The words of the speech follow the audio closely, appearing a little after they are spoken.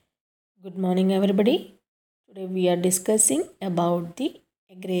Good morning, everybody. Today we are discussing about the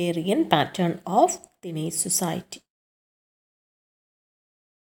agrarian pattern of Tennessee society.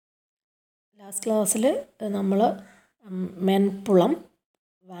 Last ക്ലാസ്സിൽ നമ്മൾ മെൻപുളം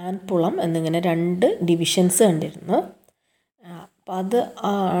വാൻപുളം എന്നിങ്ങനെ രണ്ട് divisions കണ്ടിരുന്നു. അപ്പോൾ അത്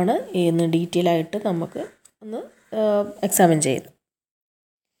ആണ് ഇന്ന് ഡീറ്റെയിൽ ആയിട്ട് നമുക്ക് ഒന്ന് എക്സാമിൻ ചെയ്ത്.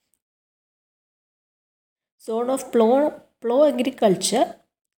 Zone of plough agriculture.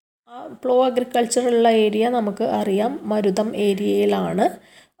 Plough അഗ്രികൾച്ചറുള്ള area നമുക്ക് അറിയാം മരുതം ഏരിയയിലാണ്.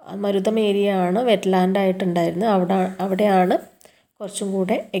 മരുതം ഏരിയ ആണ് വെറ്റ്ലാൻഡ് ആയിട്ടുണ്ടായിരുന്നത്. അവിടെയാണ് കുറച്ചും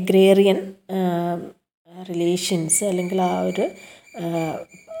കൂടെ എഗ്രേറിയൻ റിലേഷൻസ് അല്ലെങ്കിൽ ആ ഒരു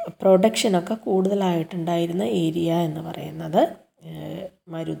പ്രൊഡക്ഷനൊക്കെ കൂടുതലായിട്ടുണ്ടായിരുന്ന ഏരിയ എന്ന് പറയുന്നത്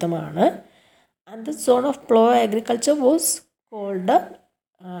മരുതമാണ്. And the zone of plough agriculture was called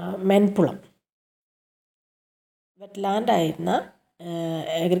മെൻപുളം. Wetland ആയിരുന്ന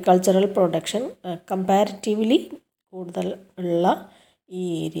അഗ്രികൾച്ചറൽ പ്രൊഡക്ഷൻ കമ്പാരിറ്റീവ്ലി കൂടുതൽ ഉള്ള ഈ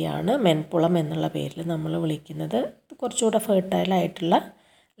ഏരിയ ആണ് മെൻപുളം എന്നുള്ള പേരിൽ നമ്മൾ വിളിക്കുന്നത്. കുറച്ചുകൂടെ ഫെർട്ടൈൽ ആയിട്ടുള്ള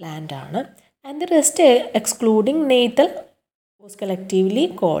ലാൻഡാണ്. And the rest excluding Neithal was collectively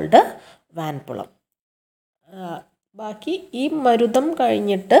called Vanpulam. ബാക്കി ഈ മരുതം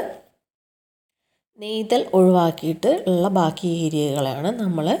കഴിഞ്ഞിട്ട് നെയ്തൽ ഒഴിവാക്കിയിട്ട് ഉള്ള ബാക്കി ഏരിയകളാണ്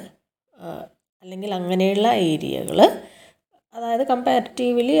നമ്മൾ അല്ലെങ്കിൽ അങ്ങനെയുള്ള ഏരിയകൾ, അതായത്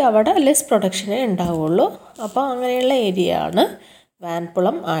കമ്പാരിറ്റീവ്ലി അവിടെ ലെസ് പ്രൊഡക്ഷനേ ഉണ്ടാവുള്ളൂ. അപ്പോൾ അങ്ങനെയുള്ള ഏരിയ ആണ്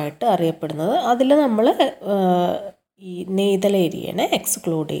വാൻപുളം ആയിട്ട് അറിയപ്പെടുന്നത്. അതിൽ നമ്മൾ ഈ നെയ്തൽ ഏരിയനെ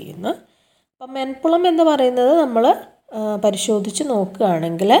എക്സ്ക്ലൂഡ് ചെയ്യുന്നു. അപ്പം മെൻപുളം എന്ന് പറയുന്നത് നമ്മൾ പരിശോധിച്ച്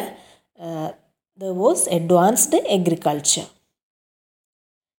നോക്കുകയാണെങ്കിൽ there was advanced agriculture.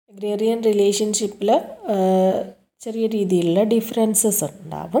 Agrarian റിലേഷൻഷിപ്പിൽ ചെറിയ രീതിയിലുള്ള ഡിഫറൻസസ്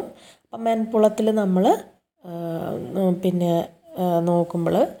ഉണ്ടാവും. അപ്പം മെൻപുളത്തിൽ നമ്മൾ പിന്നെ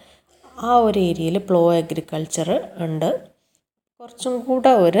നോക്കുമ്പോൾ ആ ഒരു ഏരിയയിൽ പ്ലോ അഗ്രികൾച്ചർ ഉണ്ട്. കുറച്ചും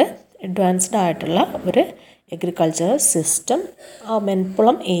കൂടെ ഒരു അഡ്വാൻസ്ഡ് ആയിട്ടുള്ള ഒരു അഗ്രികൾച്ചറൽ സിസ്റ്റം ആ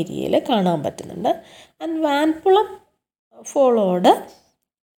മെൻപുളം ഏരിയയിൽ കാണാൻ പറ്റുന്നുണ്ട്. And വാൻപുളം followed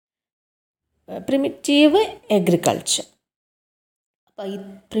primitive agriculture. അപ്പോൾ ഈ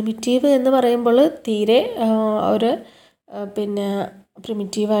പ്രിമിറ്റീവ് എന്ന് പറയുമ്പോൾ തീരെ ഒരു പിന്നെ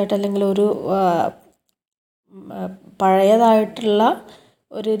പ്രിമിറ്റീവായിട്ട് അല്ലെങ്കിൽ ഒരു പഴയതായിട്ടുള്ള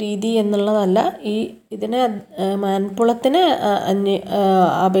ഒരു രീതി എന്നുള്ളതല്ല. ഇതിനെ മാൻപുളത്തിനെ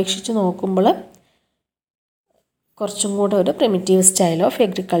അപേക്ഷിച്ച് നോക്കുമ്പോൾ കുറച്ചും കൂടെ ഒരു പ്രിമിറ്റീവ് സ്റ്റൈൽ ഓഫ്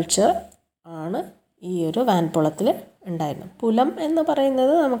അഗ്രികൾച്ചർ ആണ് ഈ ഒരു വാൻപുളത്തിൽ ഉണ്ടായിരുന്നത്. പുലം എന്ന്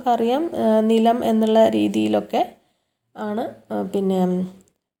പറയുന്നത് നമുക്കറിയാം നിലം എന്നുള്ള രീതിയിലൊക്കെ ആണ് പിന്നെ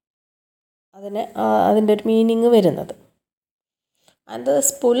അതിൻ്റെ ഒരു മീനിങ് വരുന്നത്. And the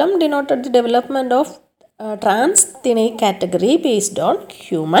pulam denoted the development of trans category based on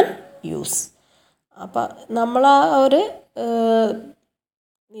human use. അപ്പോൾ നമ്മൾ ആ ഒരു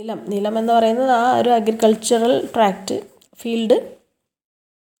നിലം എന്ന് പറയുന്നത് ആ ഒരു അഗ്രികൾച്ചറൽ ഫീൽഡ്,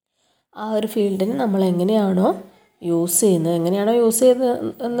 ആ ഒരു ഫീൽഡിന് നമ്മൾ എങ്ങനെയാണോ യൂസ് ചെയ്യുന്നത്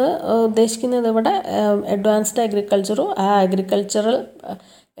എന്ന് ഉദ്ദേശിക്കുന്നത് ഇവിടെ അഡ്വാൻസ്ഡ് അഗ്രികൾച്ചറും ആ അഗ്രികൾച്ചറൽ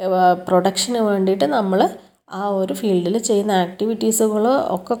പ്രൊഡക്ഷന് വേണ്ടിയിട്ട് നമ്മൾ ആ ഒരു ഫീൽഡിൽ ചെയ്യുന്ന ആക്ടിവിറ്റീസുകൾ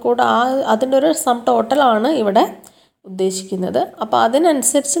ഒക്കെ കൂടെ അതിൻ്റെ ഒരു സം ടോട്ടലാണ് ഇവിടെ ഉദ്ദേശിക്കുന്നത്. അപ്പോൾ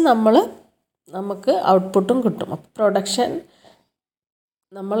അതിനനുസരിച്ച് നമുക്ക് ഔട്ട്പുട്ടും കിട്ടും. അപ്പോൾ പ്രൊഡക്ഷൻ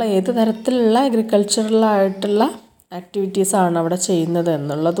നമ്മൾ ഏത് തരത്തിലുള്ള അഗ്രികൾച്ചറലായിട്ടുള്ള ആക്ടിവിറ്റീസാണ് അവിടെ ചെയ്യുന്നത്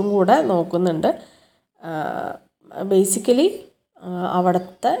എന്നുള്ളതും കൂടെ നോക്കുന്നുണ്ട്. ബേസിക്കലി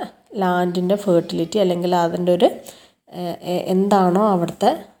അവിടുത്തെ ലാൻഡിൻ്റെ ഫെർട്ടിലിറ്റി അല്ലെങ്കിൽ അതിൻ്റെ ഒരു എന്താണോ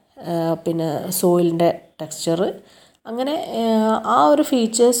അവിടുത്തെ പിന്നെ സോയിലിൻ്റെ ടെക്സ്ചർ, അങ്ങനെ ആ ഒരു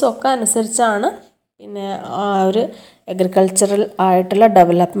ഫീച്ചേഴ്സൊക്കെ അനുസരിച്ചാണ് പിന്നെ ആ ഒരു അഗ്രികൾച്ചറൽ ആയിട്ടുള്ള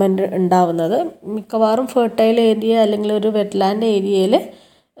ഡെവലപ്മെൻറ്റ് ഉണ്ടാവുന്നത്. മിക്കവാറും ഫെർട്ടൈൽ ഏരിയ അല്ലെങ്കിൽ ഒരു വെറ്റ്ലാൻഡ് ഏരിയയിൽ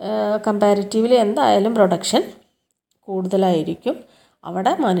കമ്പാരിറ്റീവ്ലി എന്തായാലും പ്രൊഡക്ഷൻ കൂടുതലായിരിക്കും.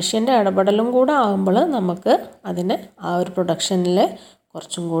 അവിടെ മനുഷ്യൻ്റെ ഇടപെടലും കൂടെ ആകുമ്പോൾ നമുക്ക് അതിന് ആ ഒരു പ്രൊഡക്ഷനിൽ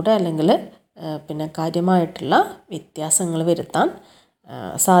കുറച്ചും കൂടെ അല്ലെങ്കിൽ പിന്നെ കാര്യമായിട്ടുള്ള വ്യത്യാസങ്ങൾ വരുത്താൻ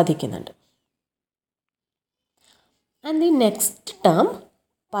സാധിക്കുന്നുണ്ട്. And the next term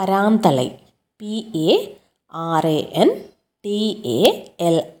Paranthalai, PARANTALI,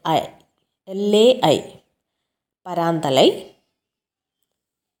 Paranthalai,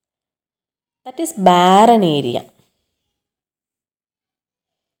 that is barren area.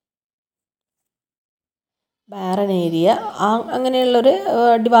 Barren area അങ്ങനെയുള്ളൊരു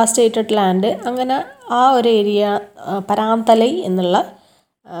ഡിവാസ്റ്റേറ്റഡ് ലാൻഡ്, അങ്ങനെ ആ ഒരു ഏരിയ പരാന്തലൈ എന്നുള്ള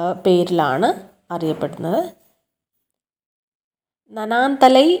പേരിലാണ് അറിയപ്പെടുന്നത്.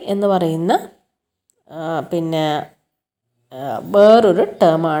 നനാന്തലൈ എന്ന് പറയുന്ന പിന്നെ വേറൊരു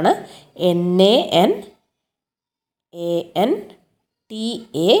ടേമാണ് NANANTALAI,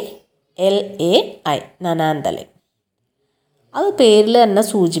 നനാന്തലൈ. അത് പേരിൽ തന്നെ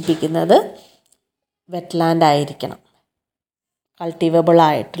സൂചിപ്പിക്കുന്നത് വെറ്റ്ലാൻഡ് ആയിരിക്കണം, കൾട്ടിവബിൾ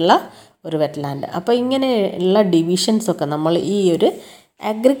ആയിട്ടുള്ള ഒരു വെറ്റ്ലാൻഡ്. അപ്പോൾ ഇങ്ങനെയുള്ള ഡിവിഷൻസൊക്കെ നമ്മൾ ഈ ഒരു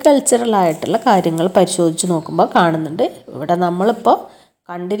അഗ്രികൾച്ചറൽ ആയിട്ടുള്ള കാര്യങ്ങൾ പരിശോധിച്ച് നോക്കുമ്പോൾ കാണുന്നുണ്ട്. ഇവിടെ നമ്മളിപ്പോൾ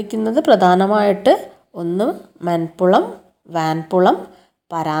കണ്ടിരിക്കുന്നത് പ്രധാനമായിട്ട് ഒന്ന് മെൻപുളം, വാൻപുളം,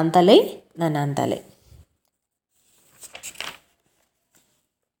 പരാന്തലൈ, നനാന്തലൈ.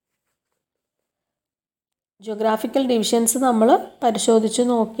 ജിയോഗ്രാഫിക്കൽ ഡിവിഷൻസ് നമ്മൾ പരിശോധിച്ച്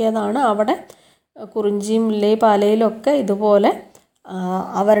നോക്കിയതാണ്. അവിടെ കുറിഞ്ചിയും മുല്ലൈ പാലയിലൊക്കെ ഇതുപോലെ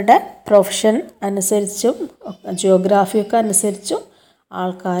അവരുടെ പ്രൊഫഷൻ അനുസരിച്ചും ജിയോഗ്രാഫിയൊക്കെ അനുസരിച്ചും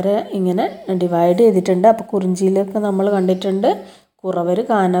ആൾക്കാരെ ഇങ്ങനെ ഡിവൈഡ് ചെയ്തിട്ടുണ്ട്. അപ്പോൾ കുറിഞ്ചിയിലൊക്കെ നമ്മൾ കണ്ടിട്ടുണ്ട് കുറവർ,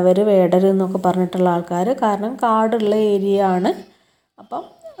 കാനവർ, വേടർ എന്നൊക്കെ പറഞ്ഞിട്ടുള്ള ആൾക്കാർ. കാരണം കാടുള്ള ഏരിയ ആണ്. അപ്പം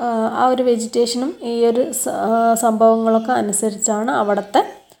ആ ഒരു വെജിറ്റേഷനും ഈ ഒരു സംഭവങ്ങളൊക്കെ അനുസരിച്ചാണ് അവിടുത്തെ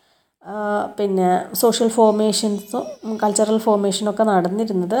പിന്നെ സോഷ്യൽ ഫോർമേഷൻസും കൾച്ചറൽ ഫോർമേഷനൊക്കെ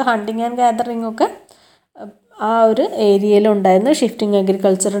നടന്നിരുന്നത്. ഹണ്ടിങ് ആൻഡ് ഗാദറിങ് ഒക്കെ ആ ഒരു ഏരിയയിലുണ്ടായിരുന്നു. ഷിഫ്റ്റിംഗ്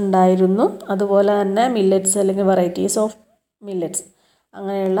അഗ്രികൾച്ചർ ഉണ്ടായിരുന്നു. അതുപോലെ തന്നെ മില്ലറ്റ്സ് അല്ലെങ്കിൽ വെറൈറ്റീസ് ഓഫ് മില്ലറ്റ്സ്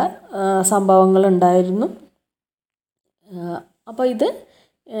അങ്ങനെയുള്ള സംഭവങ്ങളുണ്ടായിരുന്നു. അപ്പോൾ ഇത്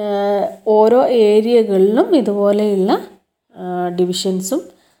ഓരോ ഏരിയകളിലും ഇതുപോലെയുള്ള ഡിവിഷൻസും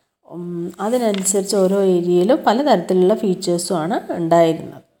അതിനനുസരിച്ച് ഓരോ ഏരിയയിലും പലതരത്തിലുള്ള ഫീച്ചേഴ്സുമാണ്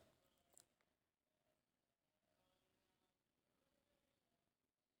ഉണ്ടായിരുന്നത്.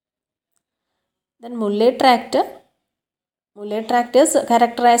 Then Mullay Tract is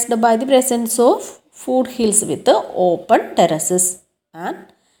characterized by the presence of food hills with open terraces and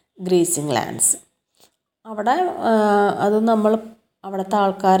grazing lands. അവിടെ അത് നമ്മൾ അവിടുത്തെ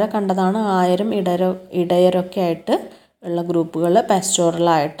ആൾക്കാരെ കണ്ടതാണ്. ഇടയരൊക്കെ ആയിട്ട് ഉള്ള ഗ്രൂപ്പുകൾ,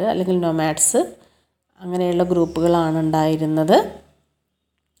 പാസ്റ്റോറലായിട്ട് അല്ലെങ്കിൽ നൊമാഡ്സ് അങ്ങനെയുള്ള ഗ്രൂപ്പുകളാണ് ഉണ്ടായിരുന്നത്.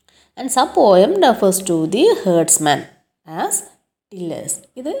 And some poem refers to the herdsman as tillers.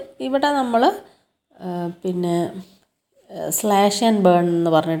 ഇവിടെ നമ്മൾ പിന്നെ സ്ലാഷ് ആൻഡ് ബേൺ എന്ന്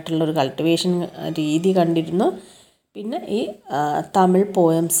പറഞ്ഞിട്ടുള്ളൊരു കൾട്ടിവേഷൻ രീതി കണ്ടിരുന്നു. പിന്നെ ഈ തമിഴ്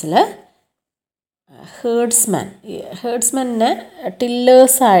പോയംസിൽ ഹേർഡ്സ്മാനെ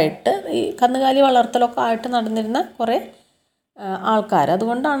ടില്ലേഴ്സായിട്ട് ഈ കന്നുകാലി വളർത്തലൊക്കെ ആയിട്ട് നടന്നിരുന്ന കുറേ ആൾക്കാർ.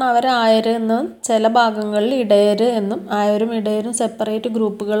 അതുകൊണ്ടാണ് അവർ ആയർ എന്നും ചില ഭാഗങ്ങളിൽ ഇടയർ എന്നും, ആയരും ഇടയരും സെപ്പറേറ്റ്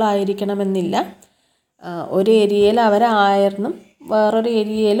ഗ്രൂപ്പുകളായിരിക്കണമെന്നില്ല. ഒരു ഏരിയയിൽ അവർ ആയർന്നും വേറൊരു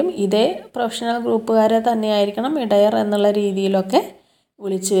ഏരിയയിലും ഇതേ പ്രൊഫഷണൽ ഗ്രൂപ്പുകാരെ തന്നെയായിരിക്കണം ഇടയർ എന്നുള്ള രീതിയിലൊക്കെ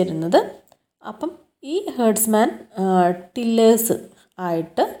വിളിച്ചു വരുന്നത്. അപ്പം ഈ ഹേർഡ്സ്മാൻ ടില്ലേഴ്സ്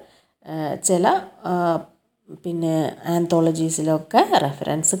ആയിട്ട് ചില പിന്നെ ആന്തോളജീസിലൊക്കെ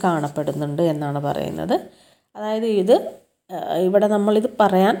റെഫറൻസ് കാണപ്പെടുന്നുണ്ട് എന്നാണ് പറയുന്നത്. അതായത് ഇവിടെ നമ്മളിത്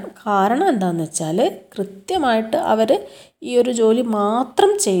പറയാൻ കാരണം എന്താണെന്ന് വെച്ചാൽ കൃത്യമായിട്ട് അവർ ഈ ഒരു ജോലി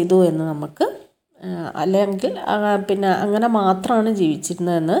മാത്രം ചെയ്തു എന്ന് നമുക്ക് അല്ലെങ്കിൽ പിന്നെ അങ്ങനെ മാത്രമാണ്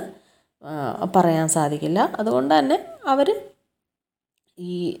ജീവിച്ചിരുന്നതെന്ന് പറയാൻ സാധിക്കില്ല. അതുകൊണ്ട് തന്നെ അവർ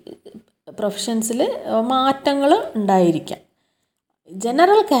ഈ പ്രൊഫഷൻസിൽ മാറ്റങ്ങൾ ഉണ്ടായിരിക്കാം.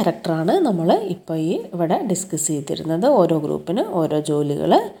 ജനറൽ ക്യാരക്ടറാണ് നമ്മൾ ഇപ്പോൾ ഇവിടെ ഡിസ്കസ് ചെയ്തിരുന്നത്. ഓരോ ഗ്രൂപ്പിന് ഓരോ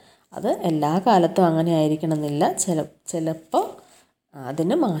ജോലികൾ. അത് എല്ലാ കാലത്തും അങ്ങനെ ആയിരിക്കണമെന്നില്ല. ചിലപ്പോൾ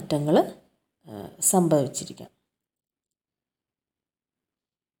അതിന് മാറ്റങ്ങൾ സംഭവിച്ചിരിക്കാം.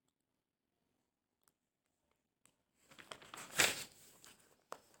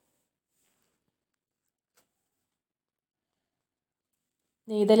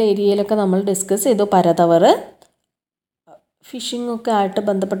 നെയ്തൽ ഏരിയയിലൊക്കെ നമ്മൾ ഡിസ്കസ് ചെയ്തു. പരതവർ ഫിഷിങ്ങൊക്കെ ആയിട്ട്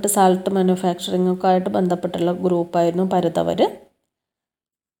ബന്ധപ്പെട്ട് സാൾട്ട് മാനുഫാക്ചറിങ്ങൊക്കെ ആയിട്ട് ബന്ധപ്പെട്ടുള്ള ഗ്രൂപ്പായിരുന്നു പരതവർ.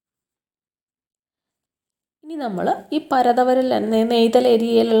 ഇനി നമ്മൾ ഈ പരതവരിൽ നെയ്തൽ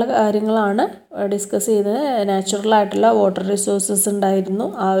ഏരിയയിലുള്ള കാര്യങ്ങളാണ് ഡിസ്കസ് ചെയ്തത്. നാച്ചുറലായിട്ടുള്ള വാട്ടർ റിസോഴ്സസ് ഉണ്ടായിരുന്നു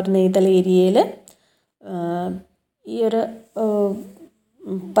ആ ഒരു നെയ്തൽ ഏരിയയിൽ. ഈ ഒരു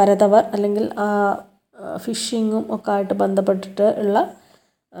പരതവർ അല്ലെങ്കിൽ ഫിഷിങ്ങും ഒക്കെ ആയിട്ട് ബന്ധപ്പെട്ടിട്ട് ഉള്ള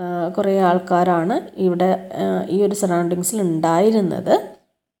കുറേ ആൾക്കാരാണ് ഇവിടെ ഈ ഒരു സറൗണ്ടിങ്സിൽ ഉണ്ടായിരുന്നത്.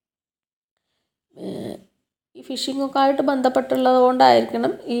 ഈ ഫിഷിങ്ങൊക്കെ ആയിട്ട് ബന്ധപ്പെട്ടുള്ളത്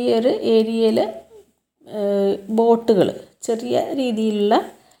കൊണ്ടായിരിക്കണം ഈ ഒരു ഏരിയയിൽ ബോട്ടുകൾ, ചെറിയ രീതിയിലുള്ള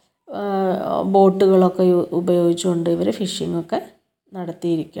ബോട്ടുകളൊക്കെ ഉപയോഗിച്ചുകൊണ്ട് ഇവർ ഫിഷിങ്ങൊക്കെ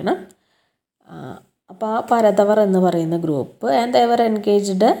നടത്തിയിരിക്കണം. അപ്പോൾ ആ പരതവർ എന്ന് പറയുന്ന group and ever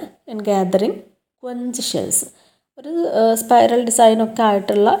engaged in gathering conch shells, ഒരു സ്പൈറൽ ഡിസൈനൊക്കെ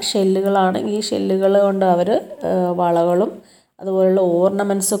ആയിട്ടുള്ള ഷെല്ലുകളാണ്. ഈ ഷെല്ലുകൾ കൊണ്ട് അവർ വളകളും അതുപോലുള്ള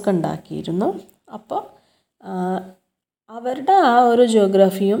ഓർണമെൻറ്റ്സൊക്കെ ഉണ്ടാക്കിയിരുന്നു. അപ്പോൾ അവരുടെ ആ ഒരു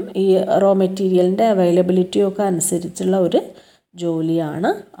ജിയോഗ്രഫിയും ഈ റോ മെറ്റീരിയലിൻ്റെ അവൈലബിലിറ്റിയും ഒക്കെ അനുസരിച്ചുള്ള ഒരു ജോലിയാണ്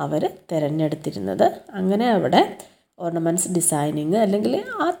അവർ തിരഞ്ഞെടുത്തിരുന്നത്. അങ്ങനെ അവിടെ ഓർണമെൻറ്റ്സ് ഡിസൈനിങ് അല്ലെങ്കിൽ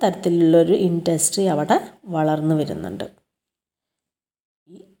ആ തരത്തിലുള്ളൊരു ഇൻഡസ്ട്രി അവിടെ വളർന്നു വരുന്നുണ്ട്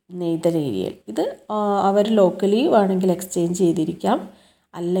ഈ നെയ്തൽ ഏരിയയിൽ. ഇത് അവർ ലോക്കലി വേണമെങ്കിൽ എക്സ്ചേഞ്ച് ചെയ്തിരിക്കാം,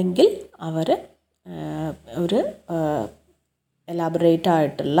 അല്ലെങ്കിൽ അവർ ഒരു എലാബറേറ്റ്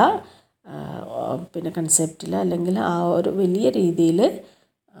ആയിട്ടുള്ള പിന്നെ കൺസെപ്റ്റിൽ അല്ലെങ്കിൽ ആ ഒരു വലിയ രീതിയിൽ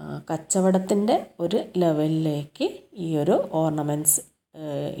കച്ചവടത്തിൻ്റെ ഒരു ലെവലിലേക്ക് ഈ ഒരു ഓർണമെൻറ്റ്സ്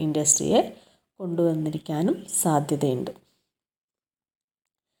ഇൻഡസ്ട്രിയെ കൊണ്ടുവന്നിരിക്കാനും സാധ്യതയുണ്ട്.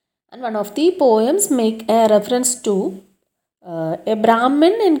 And one of the poems make a reference to a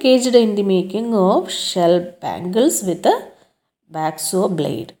Brahmin engaged in the making of shell bangles with a backsaw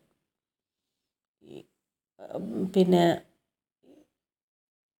blade. പിന്നെ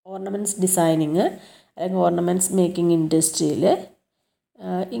ഓർണമെൻറ്റ്സ് ഡിസൈനിങ് അല്ലെങ്കിൽ ഓർണമെൻറ്റ്സ് മേക്കിംഗ് ഇൻഡസ്ട്രിയിൽ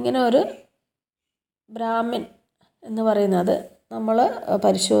ഇങ്ങനെ ഒരു ബ്രാഹ്മിൻ എന്ന് പറയുന്നത് നമ്മൾ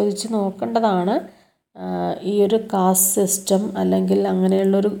പരിശോധിച്ച് നോക്കേണ്ടതാണ്. ഈ ഒരു കാസ്റ്റ് സിസ്റ്റം അല്ലെങ്കിൽ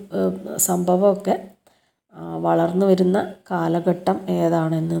അങ്ങനെയുള്ളൊരു സംഭവമൊക്കെ വളർന്നു വരുന്ന കാലഘട്ടം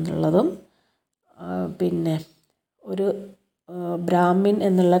ഏതാണെന്നുള്ളതും പിന്നെ ഒരു ബ്രാഹ്മിൻ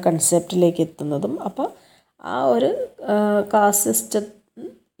എന്നുള്ള കൺസെപ്റ്റിലേക്ക് എത്തുന്നതും, അപ്പോൾ ആ ഒരു കാസ്റ്റ് സിസ്റ്റം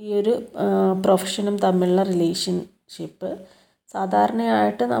ഈ ഒരു പ്രൊഫഷനും തമ്മിലുള്ള റിലേഷൻഷിപ്പ്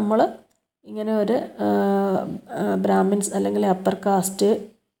സാധാരണയായിട്ട് നമ്മൾ ഇങ്ങനെ ഒരു ബ്രാഹ്മിൻസ് അല്ലെങ്കിൽ അപ്പർ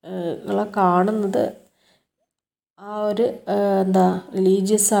കാസ്റ്റുകളെ കാണുന്നത് ആ ഒരു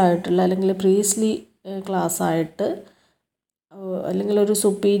റിലീജിയസ് ആയിട്ടുള്ള അല്ലെങ്കിൽ പ്രീസ്ലി ക്ലാസ് ആയിട്ട് അല്ലെങ്കിൽ ഒരു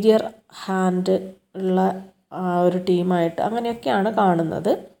സുപ്പീരിയർ ഹാൻഡ് ഉള്ള ആ ഒരു ടീമായിട്ട് അങ്ങനെയൊക്കെയാണ്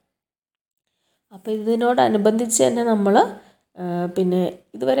കാണുന്നത്. അപ്പോൾ ഇതിനോടനുബന്ധിച്ച് തന്നെ നമ്മൾ പിന്നെ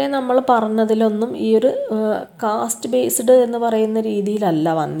ഇതുവരെ നമ്മൾ പറഞ്ഞതിലൊന്നും ഈ ഒരു കാസ്റ്റ് ബേസ്ഡ് എന്ന് പറയുന്ന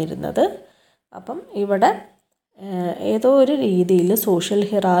രീതിയിലല്ല വന്നിരുന്നത്. അപ്പം ഇവിടെ ഏതോ ഒരു രീതിയിൽ സോഷ്യൽ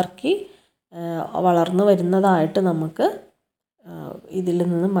ഹിറാർക്കി വളർന്നു വരുന്നതായിട്ട് നമുക്ക് ഇതിൽ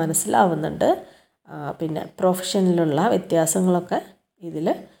നിന്ന് മനസ്സിലാവുന്നുണ്ട്. പിന്നെ പ്രൊഫഷനിലുള്ള വ്യത്യാസങ്ങളൊക്കെ ഇതിൽ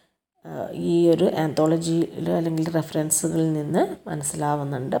ഈ ഒരു ആന്തോളജിയിൽ അല്ലെങ്കിൽ റെഫറൻസുകളിൽ നിന്ന്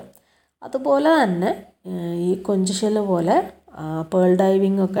മനസ്സിലാവുന്നുണ്ട്. അതുപോലെ തന്നെ ഈ കൊഞ്ചുഷെൽ പോലെ പേൾ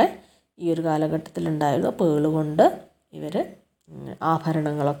ഡൈവിംഗ് ഒക്കെ ഈ ഒരു കാലഘട്ടത്തിലുണ്ടായിരുന്നു. പേൾ കൊണ്ട് ഇവർ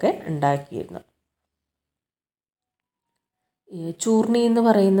ആഭരണങ്ങളൊക്കെ ഉണ്ടാക്കിയിരുന്നു. ചൂർണി എന്ന്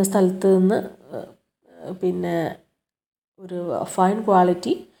പറയുന്ന സ്ഥലത്ത് നിന്ന് പിന്നെ ഒരു ഫൈൻ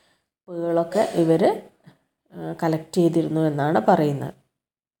ക്വാളിറ്റി പേളൊക്കെ ഇവർ കളക്ട് ചെയ്തിരുന്നു എന്നാണ് പറയുന്നത്.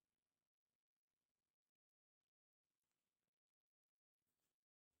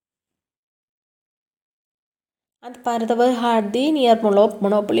 And Paradhavar had the near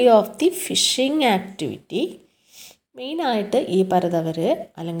monopoly of the fishing activity. മെയിനായിട്ട് ഈ പരതവർ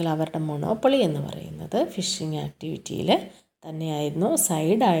അല്ലെങ്കിൽ അവരുടെ മൊണോപ്പൊളി എന്ന് പറയുന്നത് ഫിഷിംഗ് ആക്ടിവിറ്റിയിൽ തന്നെയായിരുന്നു.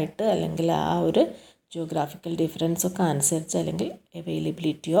 സൈഡായിട്ട് അല്ലെങ്കിൽ ആ ഒരു ജിയോഗ്രാഫിക്കൽ ഡിഫറൻസ് ഒക്കെ അനുസരിച്ച് അല്ലെങ്കിൽ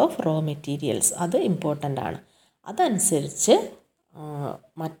അവൈലബിലിറ്റി ഓഫ് റോ മെറ്റീരിയൽസ് അത് ഇമ്പോർട്ടൻ്റ് ആണ്. അതനുസരിച്ച്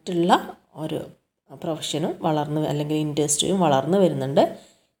മറ്റുള്ള ഒരു പ്രൊഫഷനും വളർന്ന് അല്ലെങ്കിൽ ഇൻഡസ്ട്രിയും വളർന്നു വരുന്നുണ്ട്.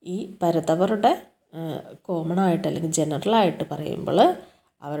 ഈ പരതവരുടെ കോമൺ ആയിട്ട് അല്ലെങ്കിൽ ജനറലായിട്ട് പറയുമ്പോൾ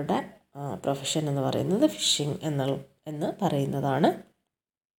അവരുടെ പ്രൊഫഷൻ എന്ന് പറയുന്നത് ഫിഷിംഗ് എന്ന് പറയുന്നതാണ്.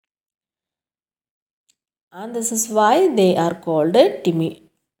 And this is why they are called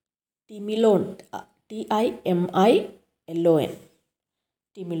ടിമിലോൺ, TIMILON,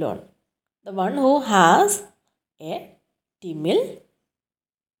 ടിമിലോൺ. The one who has A ടിമിൽ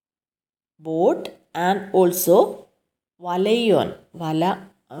boat and also വലയോൻ.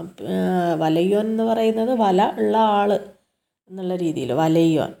 വലയോൻ എന്ന് പറയുന്നത് വല ഉള്ള ആൾ എന്നുള്ള രീതിയിൽ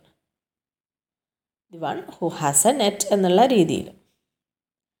വലയോൻ. The one who has A net എന്നുള്ള രീതിയിൽ.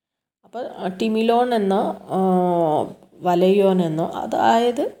 അപ്പോൾ ടിമിലോൺ എന്നോ വലയോൻ എന്നോ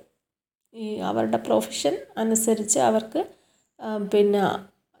അതായത് ഈ അവരുടെ പ്രൊഫഷൻ അനുസരിച്ച് അവർക്ക് പിന്നെ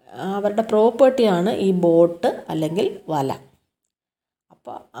അവരുടെ പ്രോപ്പർട്ടിയാണ് ഈ ബോട്ട് അല്ലെങ്കിൽ വല.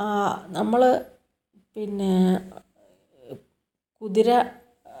 അപ്പോൾ നമ്മൾ പിന്നെ കുതിര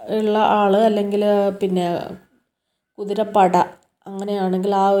ഉള്ള ആൾ അല്ലെങ്കിൽ പിന്നെ കുതിരപ്പട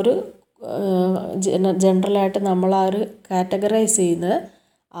അങ്ങനെയാണെങ്കിൽ ആ ഒരു ജനറലായിട്ട് നമ്മൾ ആ ഒരു കാറ്റഗറൈസ് ചെയ്യുന്നത്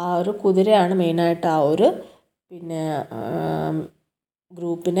ആ ഒരു കുതിരയാണ് മെയിനായിട്ട് ആ ഒരു പിന്നെ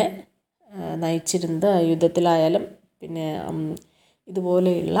ഗ്രൂപ്പിനെ നയിച്ചിരുന്നത്. യുദ്ധത്തിലായാലും പിന്നെ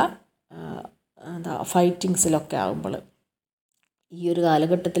ഇതുപോലെയുള്ള ഫൈറ്റിങ്സിലൊക്കെ ആകുമ്പോൾ. ഈ ഒരു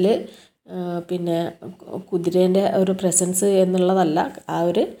കാലഘട്ടത്തിൽ പിന്നെ കുതിരേൻ്റെ ഒരു പ്രസൻസ് എന്നുള്ളതല്ല, ആ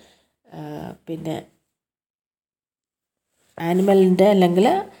ഒരു പിന്നെ ആനിമലിൻ്റെ അല്ലെങ്കിൽ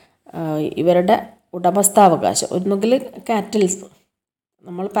ഇവരുടെ ഉടമസ്ഥാവകാശം. ഒന്നുകിൽ കാറ്റിൽസ്,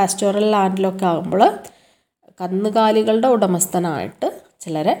 നമ്മൾ പാസ്റ്റോറൽ ലാൻഡിലൊക്കെ ആകുമ്പോൾ കന്നുകാലികളുടെ ഉടമസ്ഥനായിട്ട്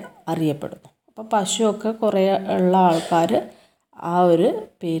ചിലരെ അറിയപ്പെടുന്നു. അപ്പോൾ പശുവൊക്കെ കുറേ ഉള്ള ആൾക്കാർ ആ ഒരു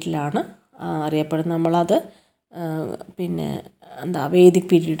പേരിലാണ് അറിയപ്പെടുന്നത്. നമ്മളത് പിന്നെ വേദിക്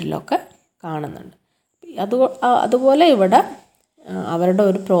പീരീഡിലൊക്കെ കാണുന്നുണ്ട്. അതുപോലെ ഇവിടെ അവരുടെ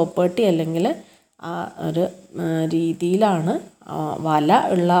ഒരു പ്രോപ്പർട്ടി അല്ലെങ്കിൽ ആ ഒരു രീതിയിലാണ് വല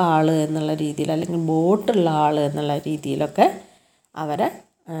ഉള്ള ആൾ എന്നുള്ള രീതിയിൽ അല്ലെങ്കിൽ ബോട്ടുള്ള ആൾ എന്നുള്ള രീതിയിലൊക്കെ അവരെ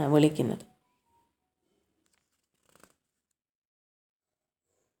വിളിക്കുന്നത്.